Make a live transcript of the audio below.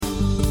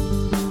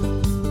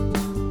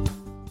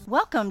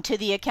Welcome to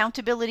the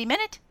Accountability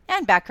Minute,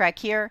 and Backrack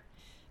here.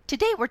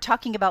 Today we're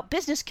talking about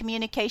business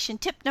communication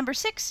tip number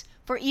 6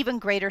 for even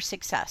greater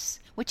success,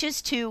 which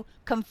is to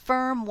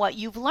confirm what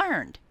you've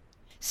learned.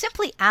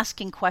 Simply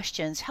asking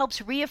questions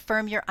helps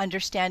reaffirm your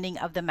understanding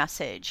of the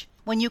message.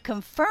 When you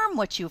confirm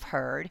what you've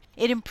heard,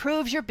 it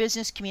improves your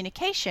business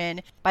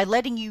communication by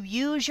letting you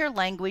use your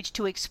language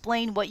to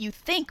explain what you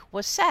think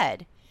was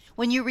said.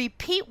 When you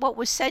repeat what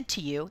was said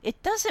to you,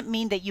 it doesn't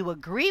mean that you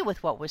agree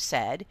with what was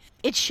said.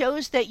 It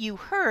shows that you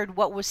heard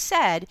what was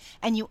said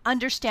and you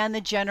understand the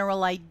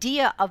general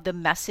idea of the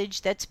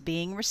message that's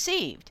being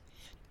received.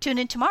 Tune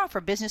in tomorrow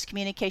for business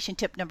communication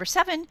tip number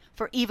 7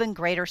 for even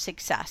greater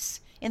success.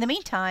 In the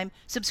meantime,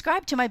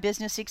 subscribe to my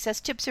Business Success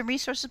Tips and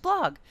Resources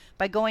blog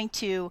by going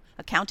to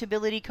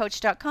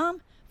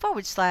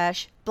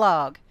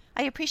accountabilitycoach.com/blog.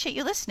 I appreciate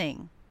you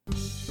listening.